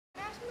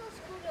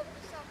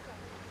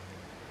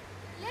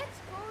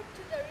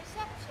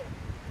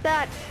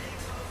That.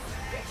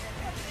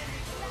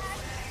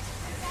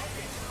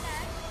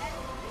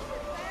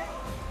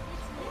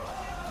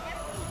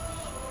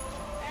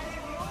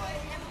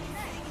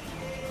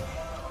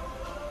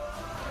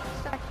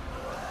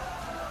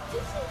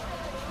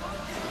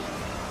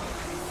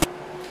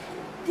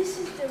 This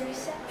is the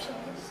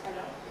receptionist,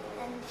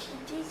 and she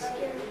takes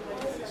care of all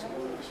the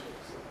school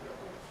issues.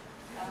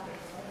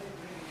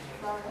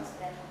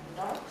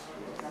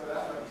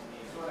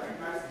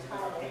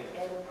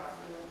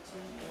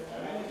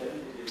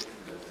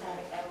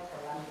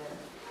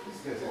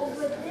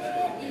 Over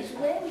there is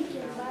where we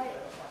can buy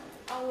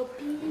our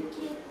PE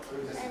kit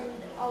and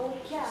our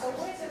caps,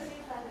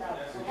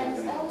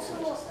 and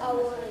also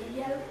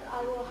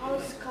our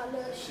house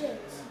color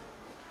shirts.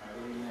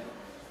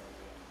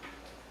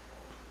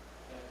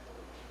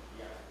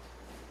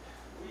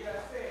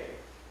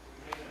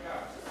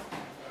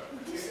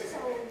 This is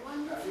our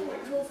wonderful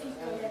trophy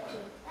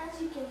collection.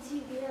 As you can see,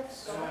 we have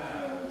so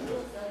many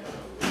trophies.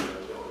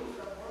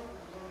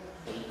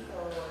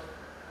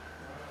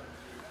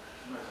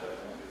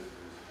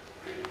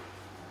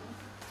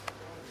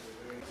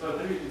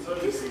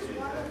 This is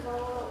one of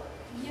our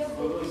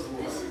yearbooks.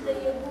 This is the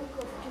yearbook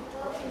of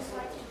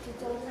 2005 to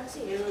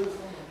 2006.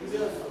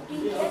 We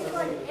get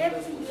one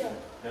every year.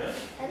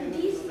 And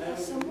these are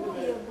some more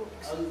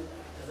yearbooks.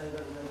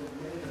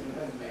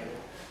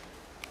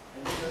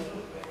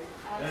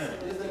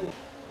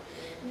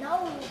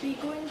 Now we'll be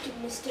going to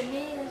Mr.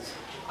 Mayer's,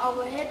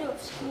 our head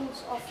of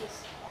school's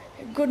office.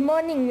 Good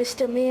morning,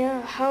 Mr.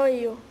 Mayer. How are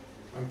you?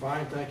 I'm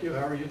fine, thank you.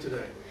 How are you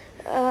today?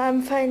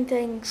 I'm fine,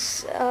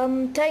 thanks.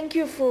 Thank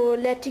you for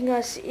letting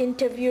us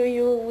interview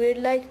you. We'd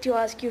like to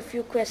ask you a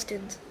few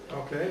questions.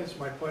 Okay, it's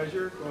my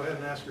pleasure. Go ahead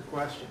and ask your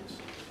questions.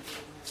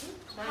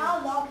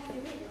 How long have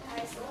you been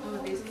at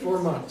ISL? 4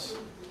 months.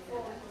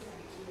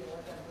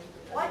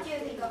 What do you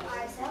think of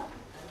ISL?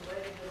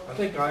 I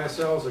think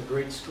ISL is a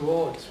great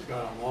school. It's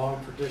got a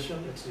long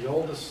tradition. It's the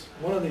oldest,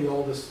 one of the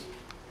oldest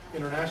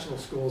international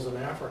schools in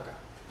Africa.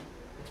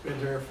 It's been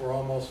there for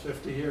almost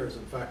 50 years.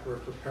 In fact, we're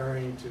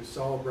preparing to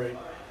celebrate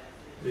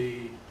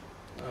the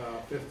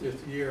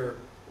 50th year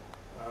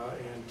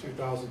in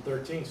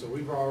 2013. So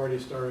we've already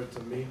started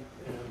to meet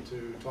and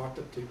to talk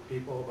to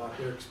people about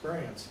their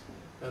experience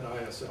at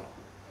ISL.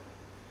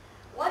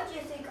 What do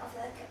you think of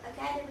the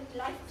academic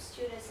life of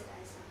students at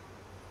ISL?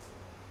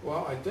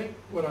 Well, I think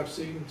what I've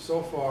seen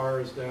so far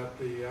is that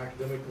the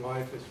academic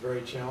life is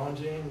very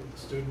challenging. The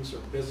students are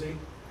busy,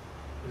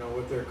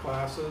 with their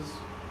classes.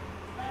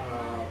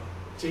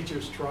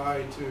 Teachers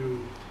try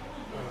to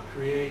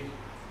create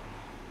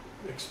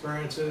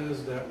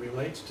experiences that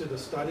relates to the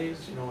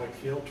studies, like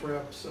field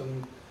trips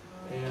and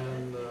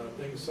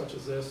things such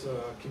as this,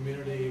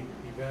 community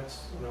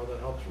events, that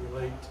helps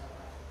relate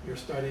your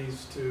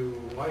studies to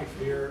life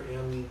here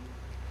in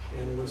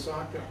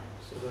Lusaka,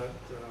 so that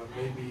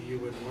maybe you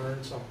would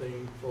learn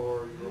something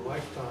for your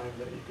lifetime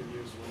that you can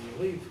use when you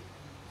leave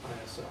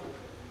ISL.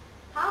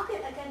 How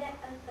can academic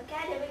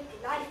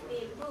life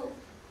be improved?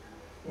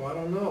 Well, I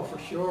don't know for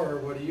sure.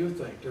 What do you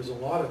think? There's a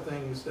lot of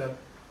things that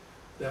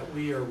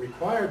we are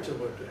required to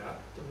look at,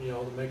 to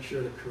make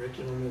sure the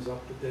curriculum is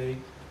up to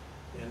date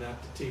and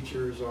that the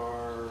teachers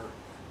are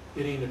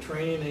getting the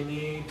training they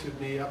need to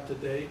be up to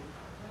date.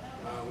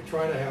 We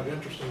try to have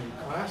interesting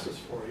classes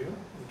for you.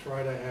 We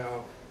try to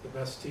have the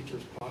best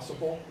teachers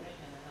possible,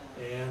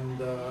 and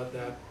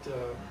that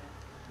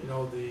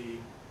the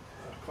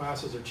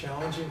classes are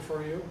challenging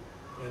for you,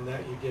 and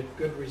that you get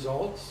good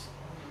results,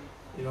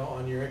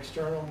 on your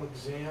external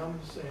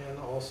exams, and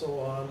also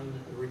on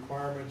the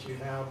requirements you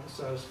have to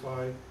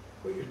satisfy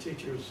what your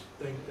teachers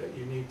think that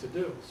you need to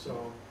do.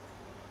 So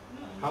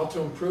how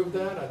to improve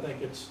that? I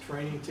think it's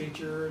training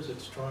teachers,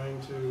 it's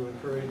trying to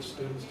encourage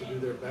students to do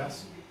their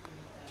best,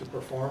 to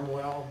perform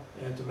well,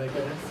 and to make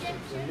it interesting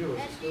for you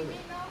as a student.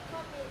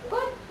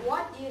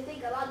 What do you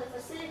think about the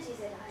facilities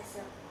at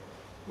ISL?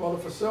 Well,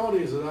 the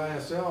facilities at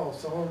ISL,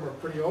 some of them are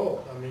pretty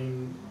old. I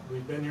mean,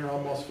 we've been here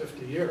almost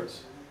 50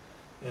 years,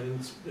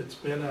 and it's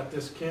been at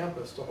this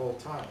campus the whole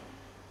time.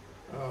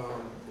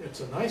 It's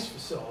a nice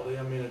facility.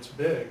 I mean, it's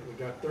big. We've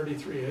got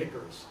 33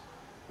 acres.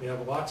 We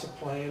have lots of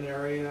playing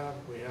area.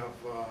 We have,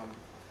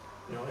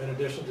 in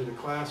addition to the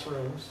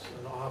classrooms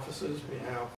and offices, we have